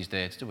garments these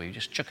days, do we? We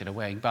just chuck it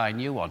away and buy a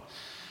new one.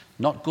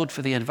 Not good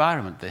for the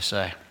environment, they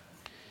say.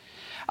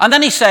 And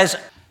then he says,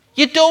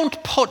 you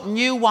don't put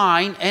new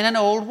wine in an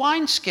old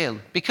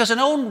wineskin, because an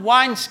old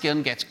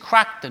wineskin gets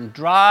cracked and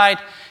dried.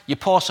 You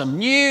pour some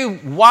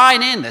new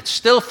wine in that's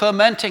still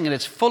fermenting and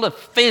it's full of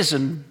fizz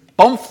and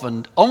bump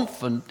and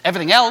umph and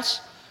everything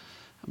else,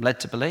 I'm led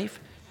to believe.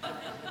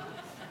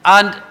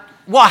 And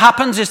what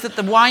happens is that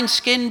the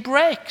wineskin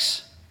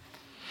breaks.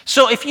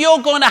 So if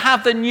you're going to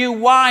have the new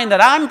wine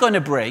that I'm going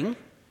to bring,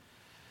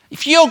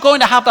 if you're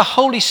going to have the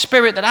Holy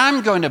Spirit that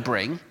I'm going to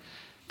bring,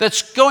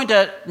 that's going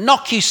to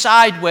knock you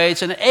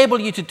sideways and enable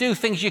you to do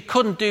things you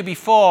couldn't do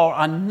before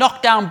and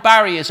knock down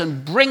barriers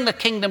and bring the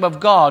kingdom of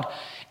God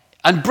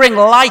and bring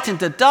light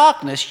into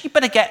darkness, you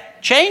better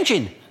get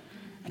changing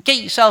and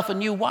get yourself a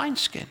new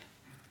wineskin.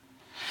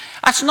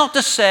 That's not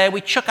to say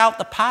we chuck out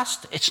the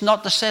past. It's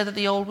not to say that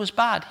the old was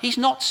bad. He's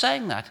not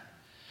saying that.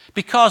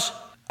 Because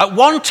at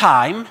one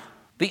time,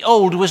 the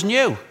old was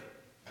new.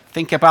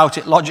 Think about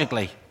it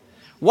logically.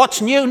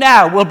 What's new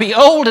now will be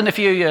old in a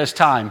few years'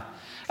 time.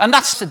 And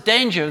that's the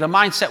danger of the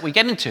mindset we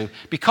get into.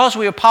 Because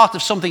we were part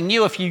of something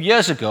new a few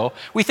years ago,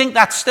 we think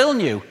that's still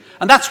new.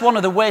 And that's one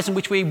of the ways in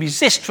which we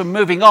resist from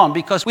moving on,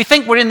 because we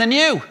think we're in the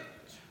new.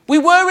 We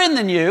were in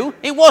the new.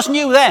 It was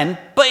new then,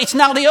 but it's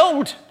now the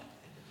old.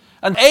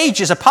 And age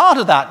is a part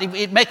of that.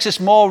 It makes us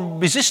more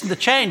resistant to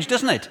change,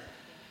 doesn't it?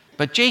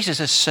 But Jesus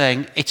is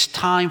saying it's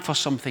time for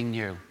something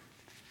new.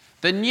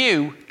 The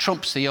new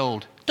trumps the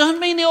old. Doesn't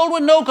mean the old were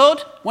no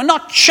good. We're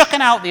not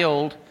chucking out the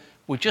old.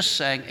 We're just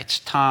saying it's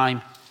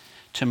time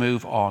to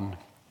move on.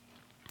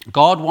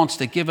 God wants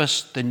to give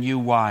us the new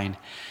wine.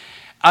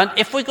 And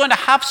if we're going to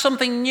have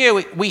something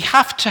new, we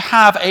have to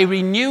have a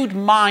renewed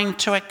mind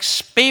to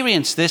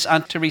experience this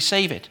and to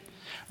receive it.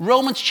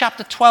 Romans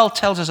chapter 12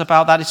 tells us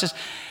about that. It says,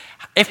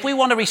 if we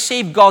want to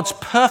receive God's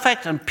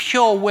perfect and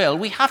pure will,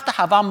 we have to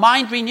have our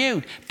mind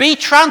renewed. Be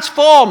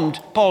transformed,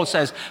 Paul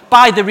says,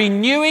 by the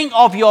renewing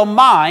of your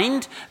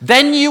mind.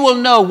 Then you will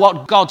know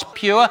what God's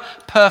pure,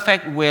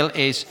 perfect will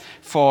is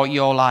for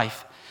your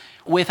life.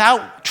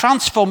 Without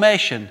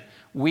transformation,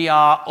 we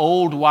are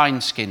old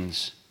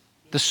wineskins.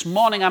 This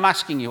morning I'm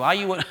asking you, are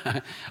you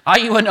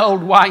an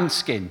old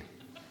wineskin?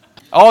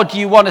 Or do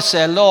you want to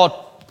say, Lord,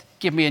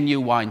 give me a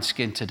new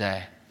wineskin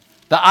today,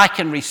 that I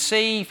can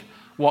receive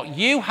what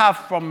you have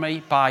from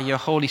me by your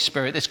Holy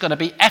Spirit? It's going to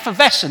be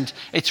effervescent,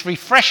 it's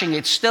refreshing,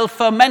 it's still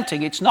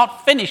fermenting, it's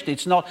not finished,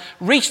 it's not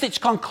reached its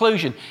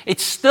conclusion,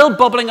 it's still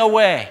bubbling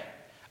away.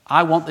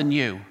 I want the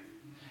new.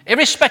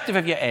 Irrespective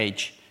of your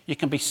age. You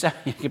can be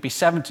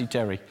 70,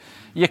 Terry.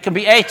 You can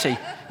be 80.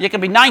 You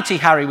can be 90,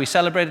 Harry. We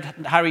celebrated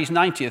Harry's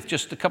 90th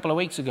just a couple of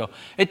weeks ago.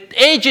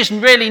 Age is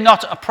really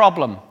not a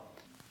problem.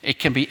 It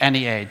can be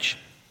any age.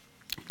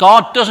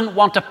 God doesn't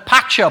want to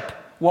patch up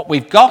what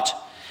we've got.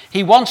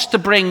 He wants to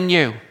bring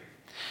new.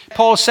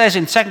 Paul says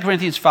in 2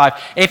 Corinthians 5,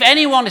 if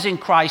anyone is in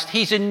Christ,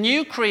 he's a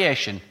new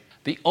creation.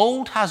 The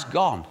old has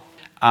gone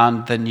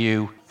and the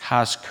new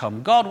has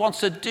come. God wants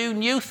to do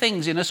new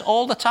things in us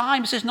all the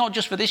time. This is not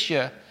just for this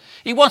year.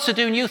 He wants to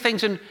do new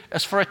things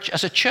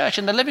as a church,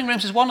 and the living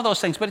rooms is one of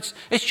those things, but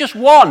it's just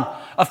one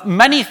of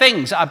many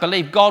things I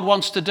believe God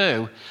wants to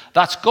do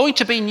that's going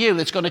to be new,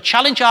 that's going to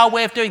challenge our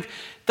way of doing.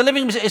 The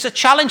living room is a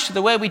challenge to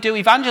the way we do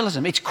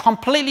evangelism. It's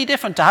completely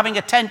different to having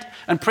a tent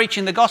and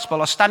preaching the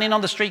gospel or standing on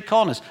the street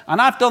corners.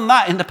 And I've done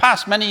that in the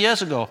past, many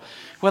years ago,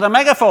 with a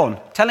megaphone,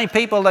 telling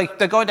people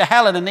they're going to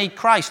hell and they need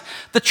Christ.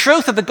 The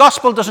truth of the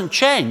gospel doesn't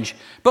change,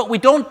 but we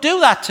don't do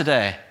that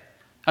today.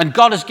 And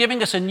God is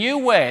giving us a new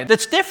way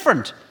that's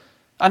different.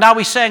 And are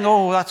we saying,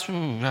 oh,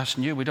 that's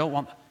new, we don't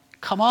want that?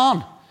 Come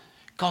on.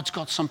 God's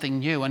got something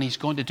new, and he's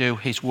going to do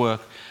his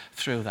work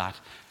through that.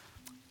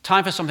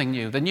 Time for something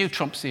new. The new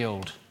trumps the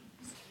old.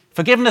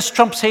 Forgiveness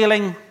trumps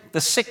healing.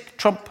 The sick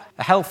trump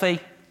the healthy.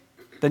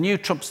 The new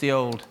trumps the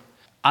old.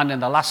 And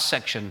in the last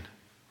section,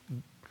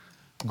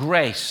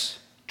 grace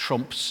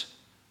trumps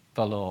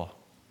the law.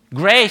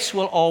 Grace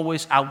will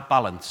always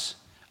outbalance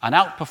and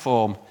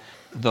outperform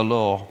the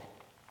law.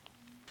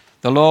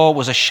 The law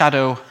was a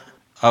shadow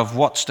of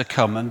what's to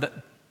come. And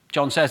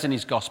John says in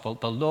his gospel,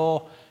 the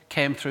law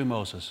came through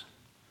Moses.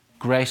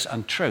 Grace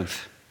and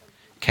truth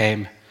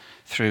came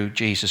through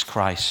Jesus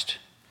Christ.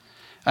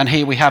 And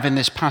here we have in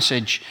this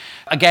passage,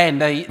 again,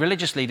 the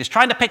religious leaders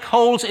trying to pick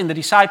holes in the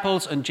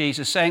disciples and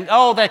Jesus, saying,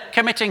 oh, they're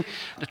committing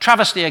the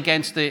travesty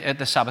against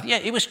the Sabbath. Yeah,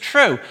 it was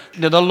true.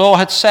 The law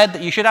had said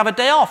that you should have a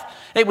day off.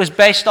 It was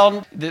based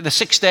on the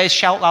 6 days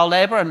shalt thou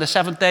labor and the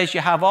 7th days you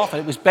have off.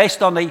 It was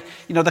based on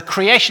the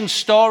creation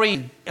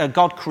story.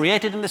 God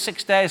created in the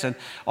 6 days, and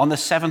on the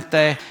 7th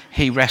day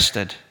he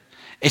rested.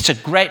 It's a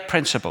great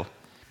principle.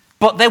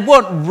 But they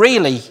weren't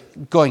really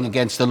going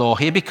against the law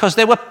here, because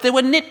they were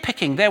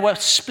nitpicking. They were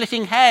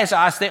splitting hairs,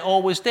 as they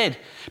always did.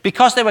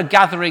 Because they were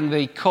gathering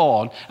the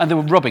corn and they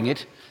were rubbing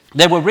it,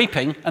 they were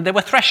reaping and they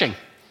were threshing.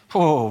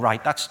 Oh,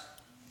 right, that's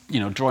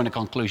drawing a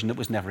conclusion that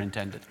was never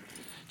intended.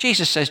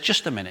 Jesus says,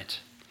 just a minute.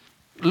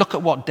 Look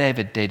at what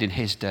David did in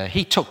his day.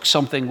 He took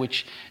something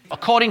which,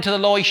 according to the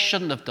law, he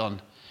shouldn't have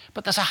done.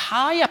 But there's a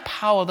higher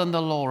power than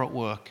the law at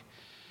work.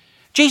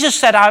 Jesus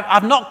said,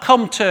 I've not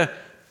come to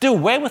do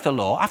away with the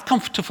law. I've come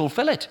to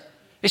fulfill it.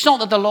 It's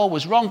not that the law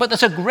was wrong, but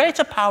there's a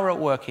greater power at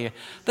work here.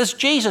 There's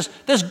Jesus,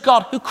 there's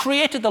God who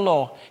created the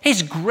law.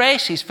 His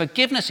grace, his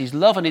forgiveness, his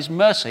love and his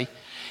mercy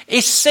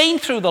is seen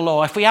through the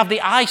law if we have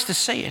the eyes to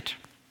see it.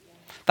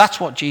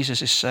 That's what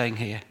Jesus is saying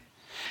here.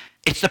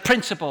 It's the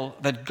principle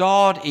that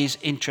God is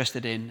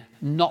interested in,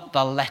 not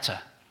the letter.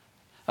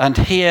 And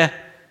here,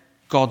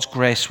 God's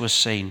grace was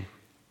seen.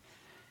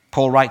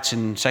 Paul writes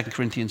in 2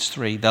 Corinthians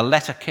 3, the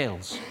letter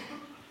kills,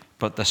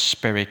 but the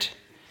Spirit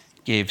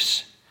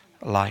gives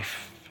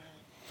life.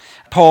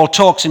 Paul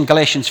talks in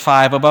Galatians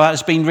 5 about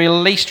us being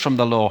released from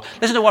the law.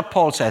 Listen to what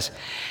Paul says.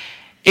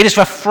 It is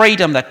for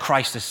freedom that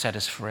Christ has set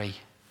us free.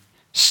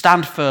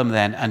 Stand firm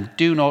then, and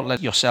do not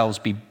let yourselves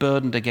be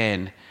burdened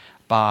again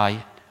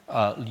by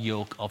a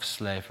yoke of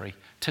slavery.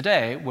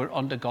 Today, we're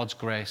under God's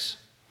grace.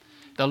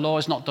 The law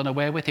is not done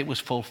away with, it was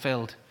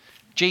fulfilled.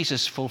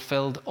 Jesus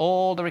fulfilled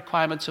all the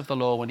requirements of the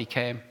law when he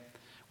came,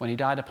 when he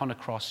died upon a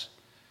cross.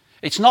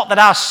 It's not that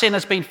our sin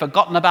has been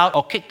forgotten about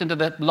or kicked into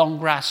the long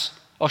grass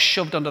or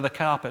shoved under the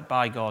carpet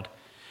by God.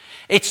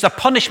 It's the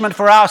punishment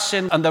for our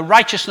sin, and the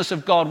righteousness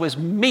of God was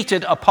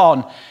meted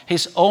upon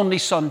his only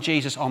Son,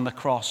 Jesus, on the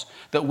cross,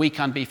 that we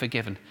can be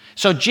forgiven.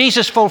 So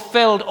Jesus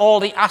fulfilled all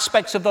the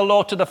aspects of the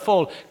law to the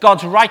full.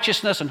 God's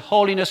righteousness and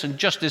holiness and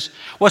justice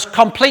was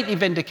completely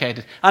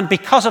vindicated. And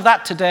because of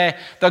that today,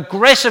 the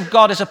grace of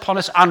God is upon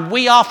us, and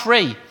we are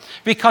free,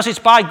 because it's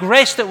by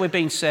grace that we've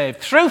been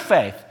saved, through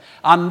faith,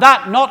 and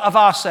that not of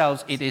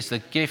ourselves. It is the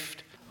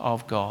gift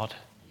of God.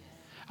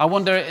 I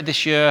wonder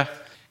this year,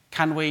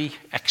 can we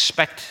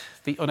expect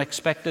the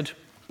unexpected?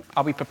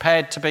 Are we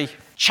prepared to be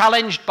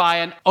challenged by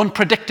an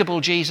unpredictable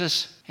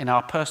Jesus in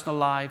our personal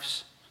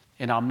lives,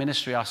 in our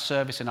ministry, our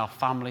service, in our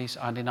families,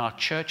 and in our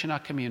church and our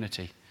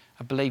community?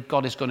 I believe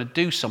God is going to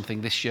do something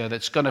this year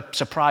that's going to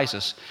surprise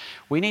us.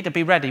 We need to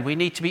be ready. We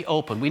need to be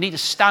open. We need to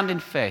stand in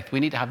faith.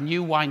 We need to have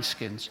new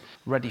wineskins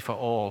ready for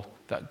all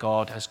that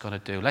God is going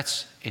to do.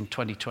 Let's, in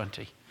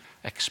 2020,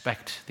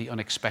 expect the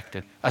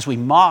unexpected as we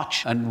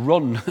march and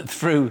run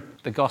through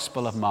the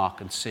Gospel of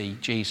Mark and see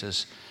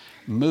Jesus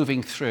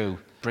moving through,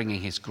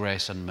 bringing his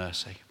grace and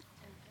mercy.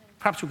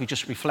 Perhaps we could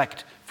just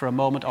reflect for a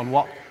moment on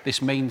what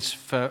this means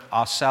for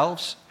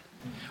ourselves.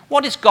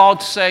 What is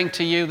God saying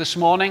to you this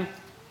morning?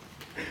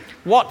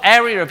 What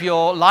area of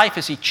your life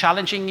is he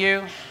challenging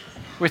you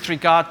with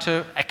regard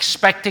to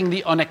expecting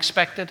the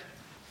unexpected?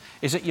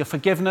 Is it your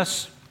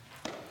forgiveness?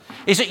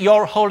 Is it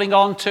your holding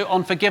on to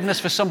unforgiveness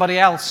for somebody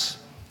else?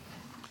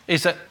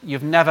 Is it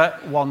you've never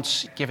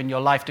once given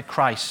your life to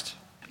Christ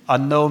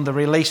and known the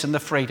release and the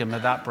freedom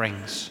that that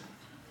brings?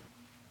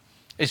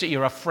 Is it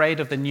you're afraid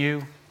of the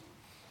new?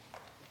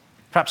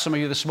 Perhaps some of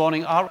you this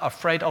morning are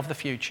afraid of the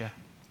future.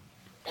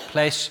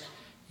 Place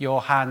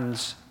your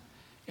hands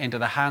into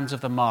the hands of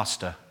the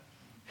Master,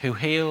 who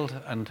healed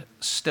and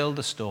stilled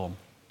the storm,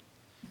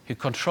 who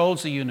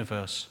controls the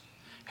universe,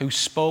 who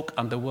spoke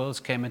and the worlds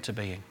came into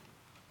being,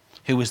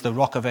 who is the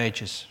Rock of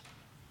Ages,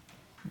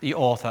 the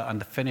author and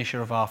the finisher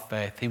of our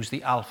faith. He was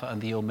the Alpha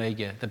and the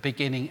Omega, the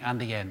beginning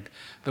and the end,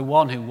 the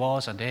one who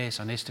was and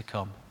is to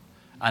come,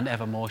 and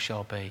evermore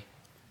shall be.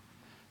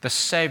 The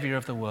Saviour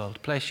of the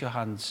world. Place your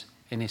hands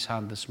in his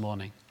hand this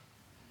morning.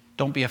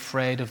 Don't be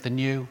afraid of the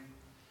new,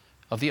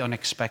 of the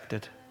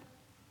unexpected.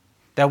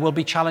 There will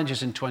be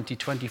challenges in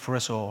 2020 for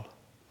us all.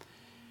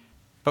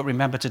 But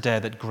remember today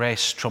that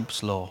grace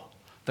trumps law.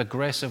 The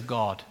grace of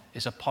God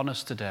is upon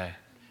us today.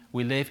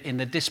 We live in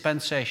the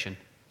dispensation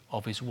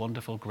of his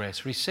wonderful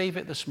grace. Receive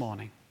it this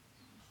morning.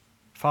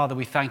 Father,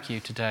 we thank you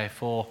today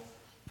for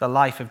the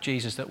life of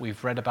Jesus that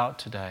we've read about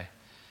today.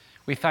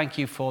 We thank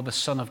you for the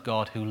Son of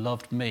God who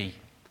loved me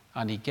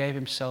and he gave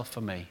himself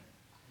for me.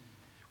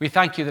 We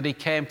thank you that he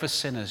came for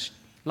sinners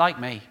like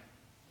me,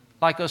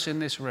 like us in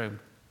this room.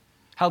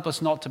 Help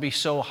us not to be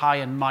so high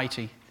and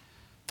mighty,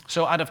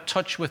 so out of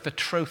touch with the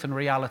truth and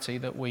reality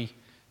that we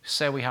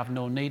say we have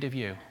no need of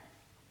you.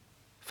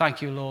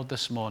 Thank you, Lord,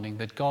 this morning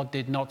that God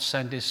did not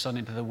send his Son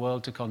into the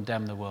world to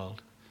condemn the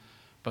world,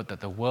 but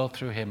that the world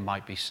through him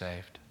might be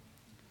saved.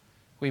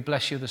 We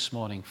bless you this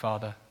morning,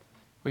 Father.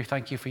 We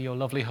thank you for your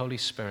lovely Holy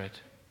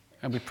Spirit,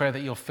 and we pray that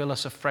you'll fill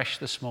us afresh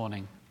this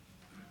morning.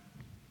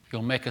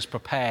 You'll make us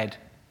prepared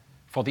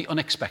for the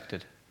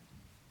unexpected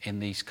in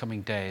these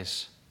coming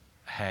days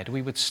ahead.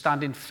 We would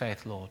stand in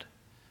faith, Lord,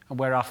 and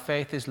where our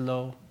faith is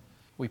low,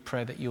 we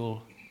pray that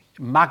you'll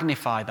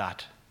magnify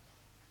that.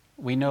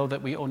 We know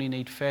that we only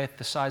need faith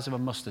the size of a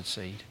mustard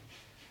seed,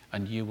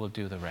 and you will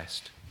do the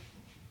rest.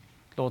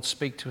 Lord,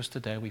 speak to us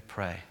today, we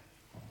pray.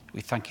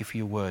 We thank you for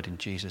your word in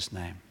Jesus'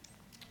 name.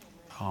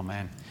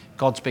 Amen.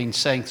 God's been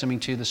saying something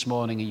to you this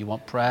morning and you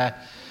want prayer,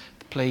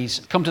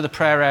 please come to the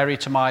prayer area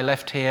to my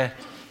left here.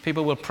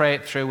 People will pray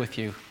it through with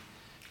you.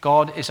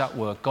 God is at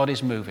work. God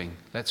is moving.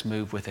 Let's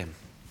move with him.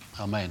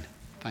 Amen.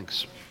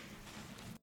 Thanks.